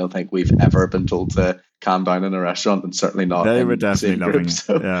like, I don't think we've ever been told to calm down in a restaurant, and certainly not. They were definitely loving it.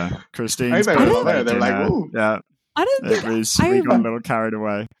 So. Yeah, Christine. They were loving it. They were like, "Ooh." Yeah. I didn't think we got a little carried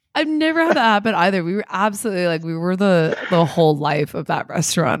away. I've never had that happen either. We were absolutely like, we were the whole life of that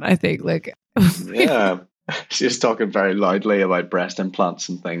restaurant, I think. Like, yeah. She was talking very loudly about breast implants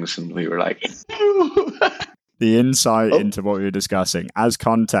and things, and we were like, the insight into what we were discussing. As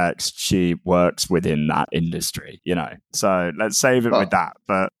context, she works within that industry, So let's save it with that.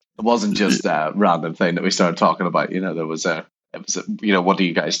 But it wasn't just a random thing that we started talking about. There was a it was, what do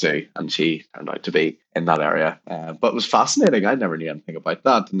you guys do? And she turned out to be in that area. But it was fascinating. I never knew anything about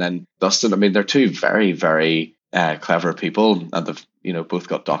that. And then Dustin, I mean, they're two very, very clever people, and they've, both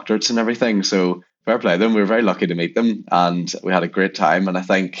got doctorates and everything. So fair play to them. We were very lucky to meet them, and we had a great time. And I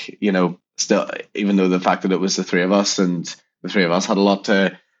think, still, even though the fact that it was the three of us, and the three of us had a lot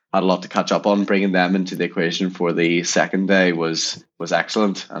to catch up on, bringing them into the equation for the second day was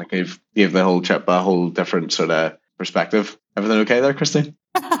excellent, and it gave the whole trip a whole different sort of perspective. Everything okay there, Christine?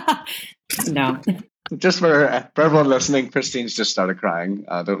 No. Just for everyone listening, Christine's just started crying.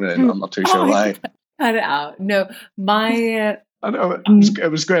 I'm not too sure why. Cut it out. No, my. I know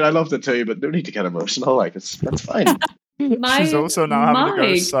it was great. I loved it too, but no need to get emotional. Like that's fine. She's also now having to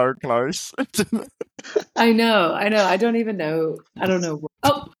go so close. I know. I don't even know. I don't know.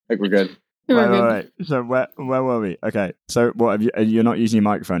 Oh, I think we're good. Wait. So where were we? Okay. So what you're not using your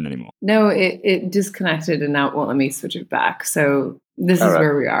microphone anymore? No, it disconnected and now it won't let me switch it back. So this is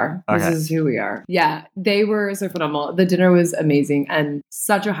where we are. Okay. This is who we are. Yeah, they were so phenomenal. The dinner was amazing and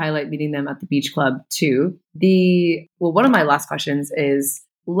such a highlight meeting them at the beach club too. One of my last questions is,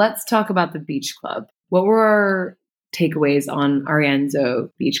 let's talk about the beach club. What were our takeaways on Arianzo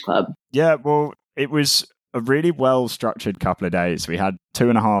Beach Club? Yeah, well, it was a really well-structured couple of days. We had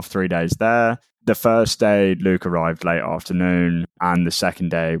 2.5, 3 days there. The first day, Luke arrived late afternoon, and the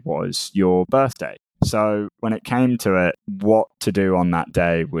second day was your birthday. So when it came to it, what to do on that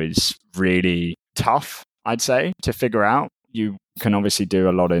day was really tough, I'd say, to figure out. You can obviously do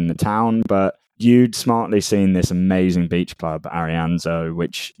a lot in the town, but you'd smartly seen this amazing beach club, Arianzo,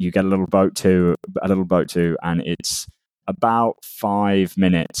 which you get a little boat to, and it's about 5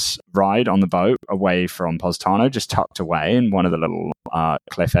 minutes ride on the boat away from Positano, just tucked away in one of the little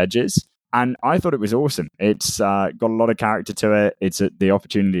cliff edges. And I thought it was awesome. It's got a lot of character to it. It's the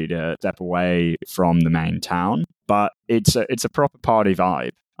opportunity to step away from the main town, but it's a proper party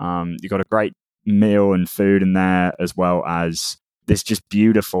vibe. You got a great meal and food in there, as well as this just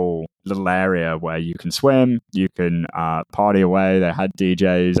beautiful little area where you can swim, you can party away. They had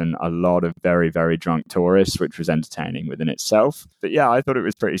DJs and a lot of very, very drunk tourists, which was entertaining within itself. But yeah, I thought it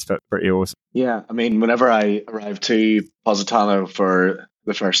was pretty awesome. Yeah, I mean, whenever I arrived to Positano for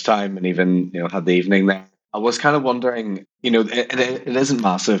the first time and even, had the evening there, I was kind of wondering, it isn't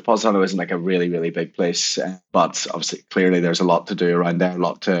massive. Positano isn't like a really, really big place, but obviously, clearly there's a lot to do around there, a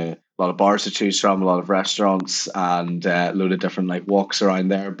lot of bars to choose from, a lot of restaurants, and a load of different like walks around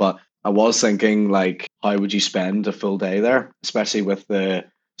there. But I was thinking, like, how would you spend a full day there, especially with the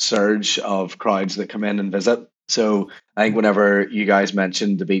surge of crowds that come in and visit? So I think whenever you guys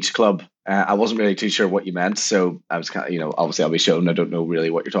mentioned the beach club, I wasn't really too sure what you meant. So I was kind of, obviously I'll be shown I don't know really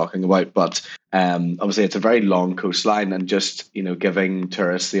what you're talking about, but obviously it's a very long coastline, and just, giving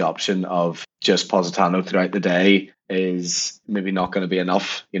tourists the option of just Positano throughout the day is maybe not going to be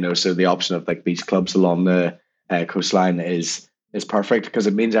enough, so the option of like beach clubs along the coastline is perfect, because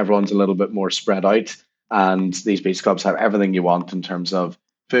it means everyone's a little bit more spread out, and these beach clubs have everything you want in terms of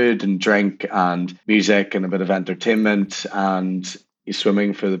food and drink and music and a bit of entertainment and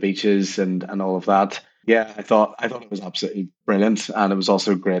swimming for the beaches and all of that. Yeah, I thought it was absolutely brilliant, and it was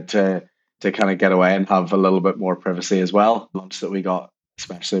also great to kind of get away and have a little bit more privacy as well. Lunch that we got,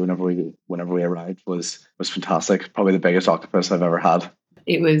 especially whenever we arrived, was fantastic. Probably the biggest octopus I've ever had.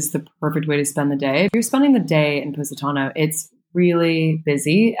 It was the perfect way to spend the day. If you're spending the day in Positano, it's really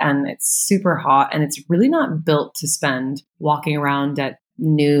busy and it's super hot, and it's really not built to spend walking around at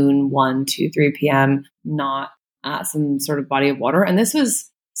noon, 1, 2, 3 p.m. not at some sort of body of water. And this was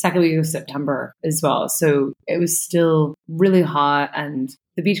second week of September as well, so it was still really hot, and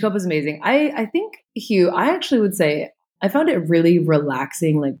the beach club was amazing. I think, Hugh, I actually would say I found it really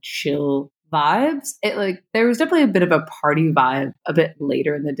relaxing, like chill vibes. There was definitely a bit of a party vibe a bit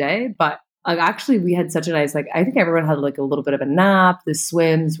later in the day, but actually we had such a nice, I think everyone had like a little bit of a nap. The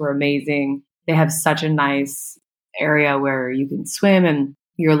swims were amazing. They have such a nice area where you can swim, and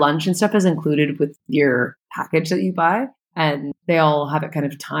your lunch and stuff is included with your package that you buy, and they all have it kind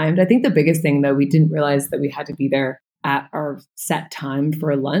of timed. I think the biggest thing, though, we didn't realize that we had to be there at our set time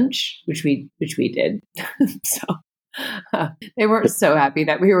for lunch, which we did. So they weren't so happy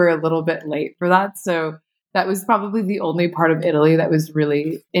that we were a little bit late for that. So that was probably the only part of Italy that was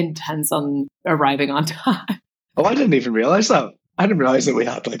really intense on arriving on time. Oh, I didn't even realize that. I didn't realize that we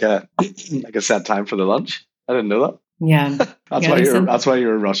had like a set time for the lunch. I didn't know that. Yeah. That's why you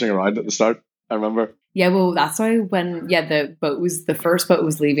were rushing around at the start. I remember. Yeah, well, that's why when the first boat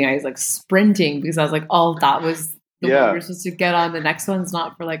was leaving, I was like sprinting, because I was like, oh, that was the one we're supposed to get on. The next one's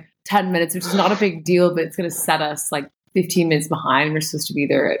not for like 10 minutes, which is not a big deal, but it's going to set us like 15 minutes behind. We're supposed to be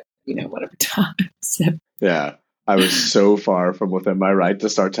there at, whatever time. So. Yeah. I was so far from within my right to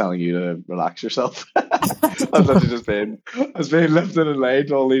start telling you to relax yourself. I was literally just I was being lifted and laid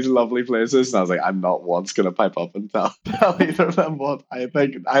to all these lovely places, and I was like, I'm not once going to pipe up and tell either of them what I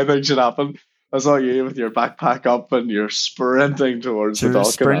think should happen. I saw you with your backpack up and you're sprinting towards She the was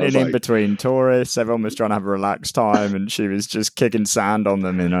dock. sprinting in like, between tourists. Everyone was trying to have a relaxed time, and she was just kicking sand on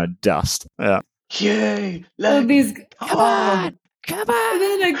them in her dust. Yeah. yay! Come on! And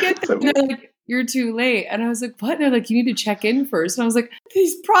then I get there, and they're like, you're too late. And I was like, what? And they're like, you need to check in first. And I was like,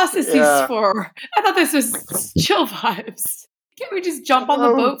 these processes for? I thought this was chill vibes. Can't we just jump on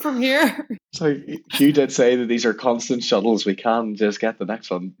the boat from here? So Hugh did say that these are constant shuttles. We can just get the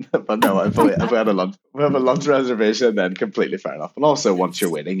next one. But no, if we have a lunch reservation, then completely fair enough. And also, once you're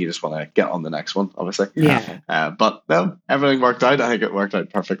waiting, you just want to get on the next one, obviously. Yeah. But no, everything worked out. I think it worked out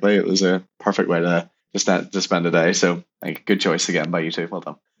perfectly. It was a perfect way to spend a day. So I think good choice again by you two. Well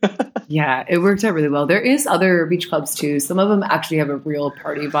done. Yeah, it worked out really well. There is other beach clubs too. Some of them actually have a real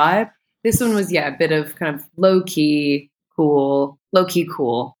party vibe. This one was, a bit of kind of low-key cool.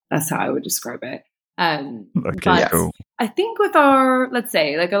 That's how I would describe it. Cool. I think with our, let's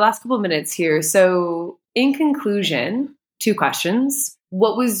say, like our last couple of minutes here. So in conclusion, 2 questions.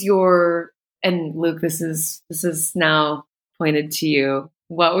 What was your, and Luke, this is now pointed to you.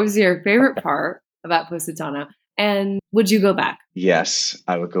 What was your favorite part about Positano? And would you go back? Yes,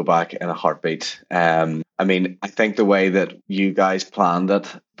 I would go back in a heartbeat. I mean, I think the way that you guys planned it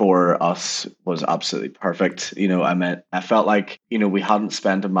for us was absolutely perfect. I felt like, we hadn't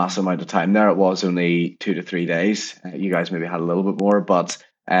spent a massive amount of time there. It was only 2 to 3 days. You guys maybe had a little bit more, but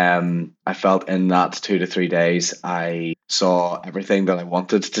I felt in that 2 to 3 days, I saw everything that I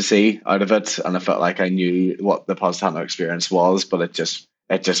wanted to see out of it. And I felt like I knew what the Positano experience was, but it just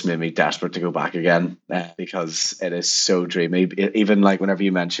made me desperate to go back again because it is so dreamy. Even like whenever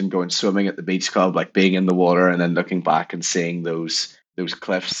you mentioned going swimming at the beach club, like being in the water and then looking back and seeing those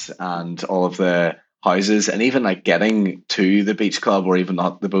cliffs and all of the houses, and even like getting to the beach club or even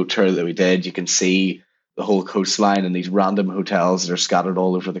the boat tour that we did, you can see the whole coastline and these random hotels that are scattered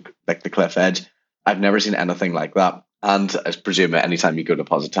all over the cliff edge. I've never seen anything like that. And I presume anytime you go to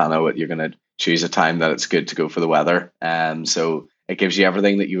Positano, you're going to choose a time that it's good to go for the weather. So it gives you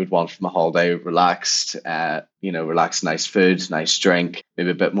everything that you would want from a holiday: relaxed, relaxed, nice food, nice drink, maybe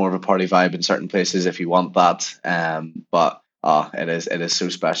a bit more of a party vibe in certain places if you want that. But it is so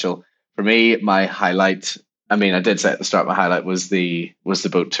special. For me, my highlight, I mean, I did say at the start, my highlight was the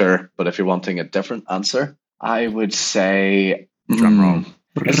boat tour. But if you're wanting a different answer, I would say, drum roll.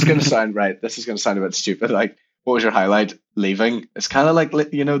 This is going to sound right. This is going to sound a bit stupid. Like, what was your highlight? Leaving. It's kind of like,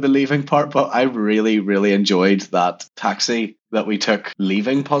 the leaving part, but I really, really enjoyed that taxi that we took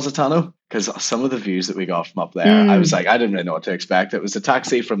leaving Positano, because some of the views that we got from up there, I was like, I didn't really know what to expect. It was a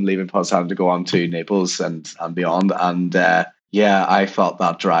taxi from leaving Positano to go on to Naples and beyond. And I thought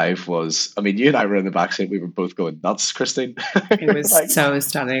that drive was, I mean, you and I were in the backseat. We were both going nuts, Christine. It was so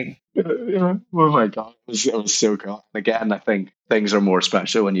stunning. Oh my God. It was so cool. And again, I think things are more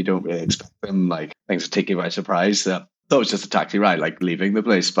special when you don't really expect them. Like, things take you by surprise. That was just a taxi ride, like leaving the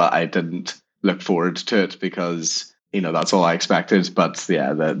place, but I didn't look forward to it because, that's all I expected. But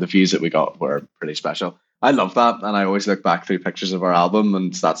yeah, the views that we got were pretty special. I love that. And I always look back through pictures of our album,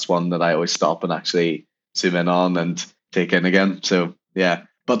 and that's one that I always stop and actually zoom in on and take in again. So yeah,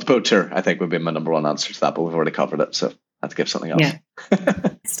 but the boat tour, I think, would be my number one answer to that, but we've already covered it, so I have to give something else. Yeah.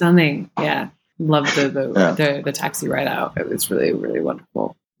 Stunning. Yeah. Loved the taxi ride out. It was really, really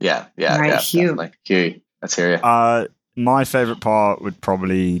wonderful. Yeah. Right, Hugh. Definitely. Hugh, let's hear you. My favorite part would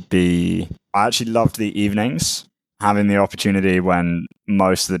probably be, I actually loved the evenings, having the opportunity when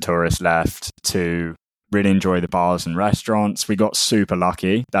most of the tourists left to really enjoy the bars and restaurants. We got super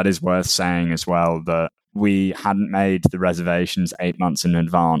lucky. That is worth saying as well, that we hadn't made the reservations 8 months in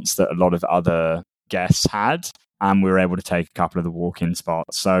advance that a lot of other guests had, and we were able to take a couple of the walk-in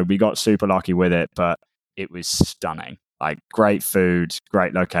spots. So we got super lucky with it, but it was stunning. Like, great food,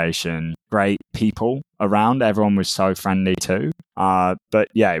 great location, great people around. Everyone was so friendly too. But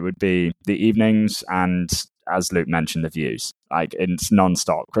yeah, it would be the evenings and, as Luke mentioned, the views. Like, it's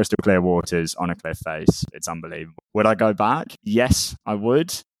non-stop, crystal clear waters on a cliff face. It's unbelievable. Would I go back? Yes, I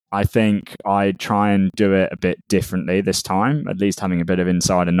would. I think I'd try and do it a bit differently this time, at least having a bit of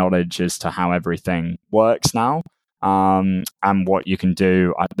insider knowledge as to how everything works now, and what you can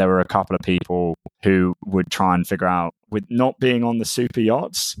do. There were a couple of people who would try and figure out, with not being on the super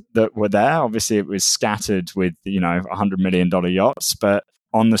yachts that were there, obviously it was scattered with, $100 million yachts, but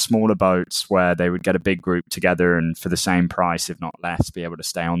on the smaller boats where they would get a big group together and for the same price, if not less, be able to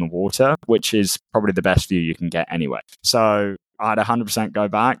stay on the water, which is probably the best view you can get anyway. So I'd 100% go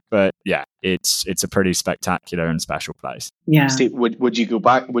back, but yeah, it's a pretty spectacular and special place. Yeah. Steve, would you go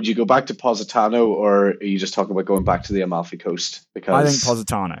back? Would you go back to Positano, or are you just talking about going back to the Amalfi Coast? Because I think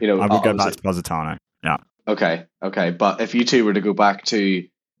Positano. I would go back to Positano. Yeah. Okay. But if you two were to go back to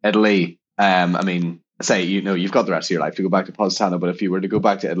Italy, I mean, say you've got the rest of your life to go back to Positano, but if you were to go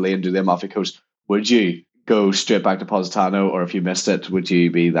back to Italy and do the Amalfi Coast, would you go straight back to Positano, or if you missed it, would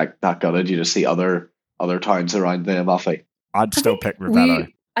you be like that gutted you just see other towns around the Amalfi? I'd still pick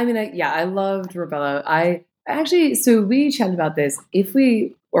Ravello. I loved Ravello. I actually, so we chatted about this. If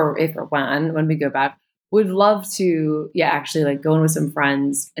or when we go back, would love to, actually like go in with some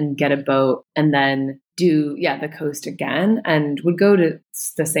friends and get a boat and then do, the coast again, and would go to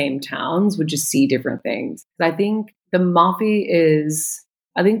the same towns, would just see different things. I think the Amalfi is,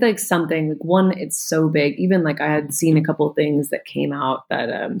 like something like, one, it's so big. Even like I had seen a couple of things that came out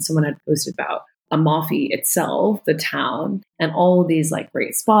that someone had posted about Amalfi itself, the town, and all these like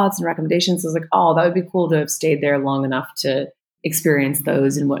great spots and recommendations. I was like, oh, that would be cool to have stayed there long enough to experience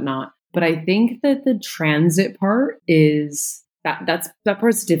those and whatnot. But I think that the transit part is that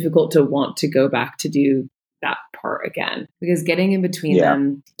part's difficult to want to go back to do that part again, because getting in between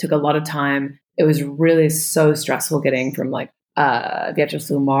them took a lot of time. It was really so stressful getting from like Viejo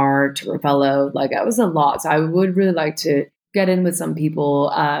sul Mar to Ravello. Like it was a lot. So I would really like to get in with some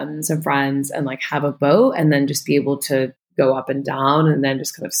people, some friends, and like have a boat and then just be able to go up and down and then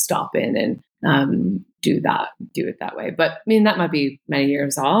just kind of stop in and do it that way. But I mean, that might be many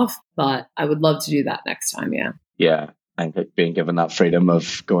years off, but I would love to do that next time. Yeah. Yeah. I think being given that freedom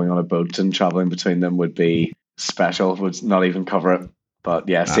of going on a boat and traveling between them would be special, would not even cover it. But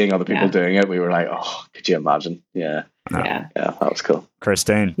seeing other people doing it, we were like, oh, could you imagine? Yeah. Yeah, that was cool.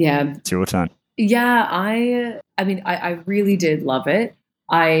 Christine. Yeah. It's your turn. Yeah, I really did love it.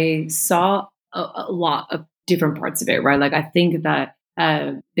 I saw a lot of different parts of it, right? Like I think that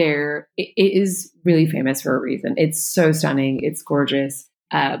it is really famous for a reason. It's so stunning. It's gorgeous.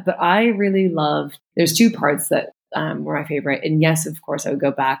 But I really loved, there's two parts that were my favorite. And yes, of course, I would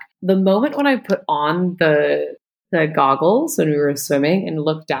go back. The moment when I put on the goggles when we were swimming and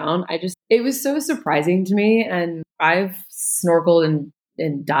looked down, it was so surprising to me. And I've snorkeled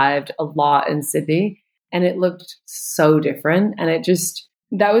and dived a lot in Sydney, and it looked so different. And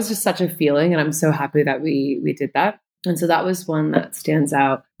that was just such a feeling. And I'm so happy that we did that. And so that was one that stands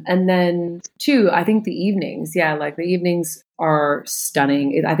out. And then two, I think the evenings. Yeah, like the evenings are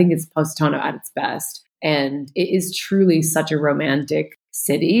stunning. I think it's Positano at its best. And it is truly such a romantic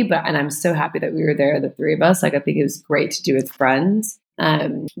city. And I'm so happy that we were there, the three of us. Like I think it was great to do with friends.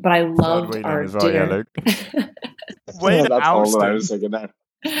 But I loved our dinner. Wait, that's all that I was thinking there.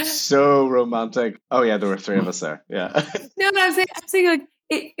 So romantic. Oh yeah, there were three of us there. Yeah. No, I'm saying like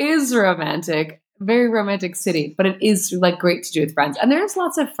it is romantic, very romantic city, but it is like great to do with friends, and there's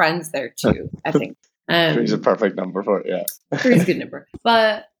lots of friends there too. I think three's a perfect number for it. Yeah, three's a good number.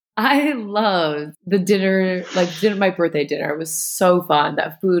 But I loved the dinner, my birthday dinner. It was so fun.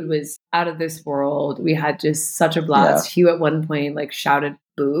 That food was out of this world. We had just such a blast. Hugh at one point like shouted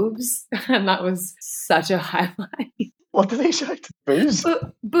boobs, and that was such a highlight. What did they shout? Boobs?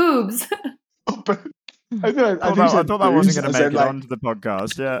 Boobs. Oh, I thought that wasn't going to make it onto the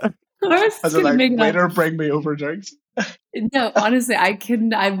podcast. Yeah. I was like, waiter, bring me over drinks. No, honestly,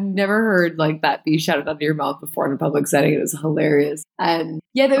 I've never heard like that be shouted out of your mouth before in a public setting. It was hilarious. And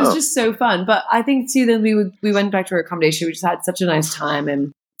that was just so fun. But I think too, then we went back to our accommodation. We just had such a nice time,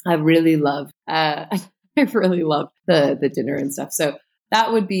 and I really loved the dinner and stuff. So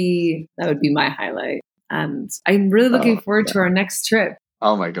that would be my highlight. And I'm really looking forward to our next trip.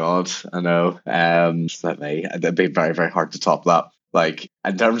 Oh my God, I know. It'd be very, very hard to top that. Like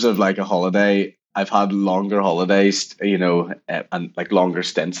in terms of like a holiday, I've had longer holidays, and like longer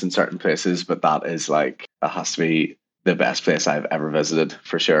stints in certain places, but that has to be the best place I've ever visited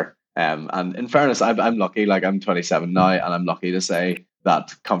for sure. And in fairness, I'm lucky. Like I'm 27 now, and I'm lucky to say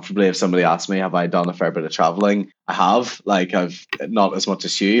that comfortably. If somebody asks me, have I done a fair bit of traveling? I have. Like I've not as much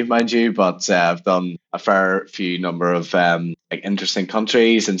as you, mind you, but I've done a fair few number of like interesting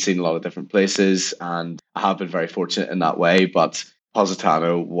countries and seen a lot of different places, and I have been very fortunate in that way. But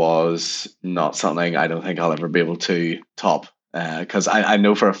Positano was not something I don't think I'll ever be able to top, because I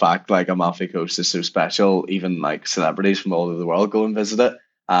know for a fact like Amalfi Coast is so special. Even like celebrities from all over the world go and visit it,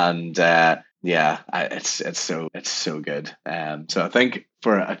 and it's so good. So I think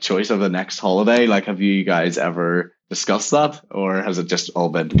for a choice of the next holiday, like have you guys ever discussed that, or has it just all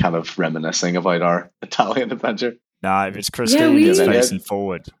been kind of reminiscing about our Italian adventure? No, if it's Christine, it's facing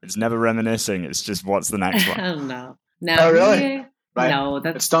forward. It's never reminiscing. It's just what's the next one. I don't know. No, oh really? Right. No,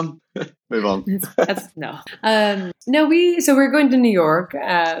 It's done. Move on. No. No, we're going to New York,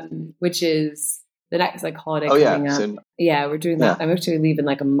 which is the next like holiday coming up. Soon. Yeah, we're doing that. I'm actually leaving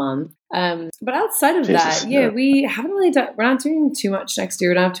like a month. But outside of Jesus, that, yeah. we haven't really we're not doing too much next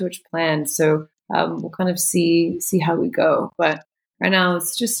year. We don't have too much planned. So we'll kind of see how we go. But right now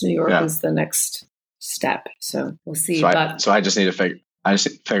it's just New York is the next step. So we'll see. So I just need to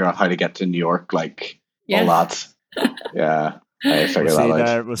figure out how to get to New York, like all that. Yeah. I figure that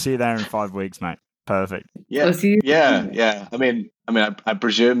out. We'll see you there in 5 weeks, mate. Perfect. Yeah. We'll see you. Yeah. I mean, I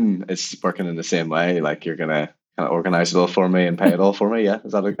presume it's working in the same way. Like you're gonna kind of organize it all for me and pay it all for me. Yeah,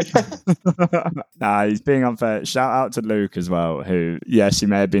 is that okay? Nah, he's being unfair. Shout out to Luke as well, who, yes, he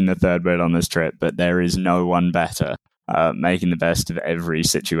may have been the third wheel on this trip, but there is no one better making the best of every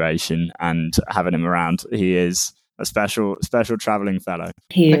situation and having him around. He is a special traveling fellow.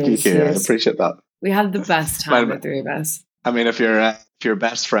 Thank you. I appreciate that. We had the best time, the three of us. I mean, if your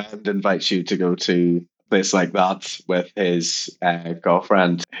best friend invites you to go to a place like that with his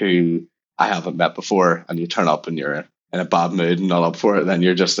girlfriend who I haven't met before, and you turn up and you're in a bad mood and not up for it, then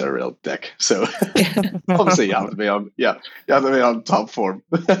you're just a real dick. So obviously you have to be on top form.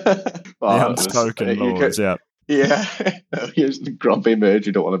 The unspoken laws, yeah. Yeah, here's the grumpy mood.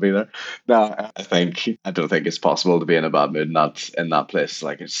 You don't want to be there. No, I don't think it's possible to be in a bad mood in that place.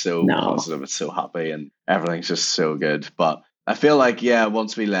 Like it's so positive, it's so happy, and everything's just so good. But I feel like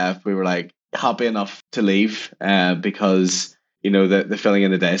once we left, we were like happy enough to leave, because the filling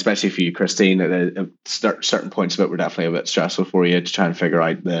in the day, especially for you, Christine, certain points of it were definitely a bit stressful for you to try and figure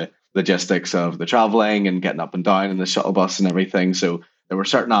out the logistics of the traveling and getting up and down in the shuttle bus and everything. So there were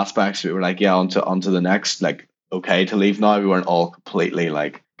certain aspects we were like, onto the next, like, okay to leave now. We weren't all completely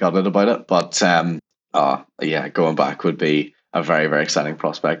like gutted about it, but going back would be a very, very exciting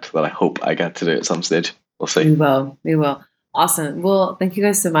prospect that I hope I get to do at some stage. We'll see. We will. Awesome. Well, thank you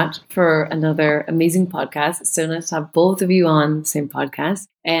guys so much for another amazing podcast. It's so nice to have both of you on the same podcast,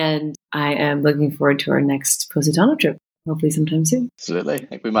 and I am looking forward to our next Positano trip, hopefully sometime soon. Absolutely. I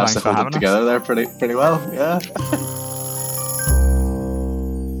think we managed to hold it together there pretty well. Yeah.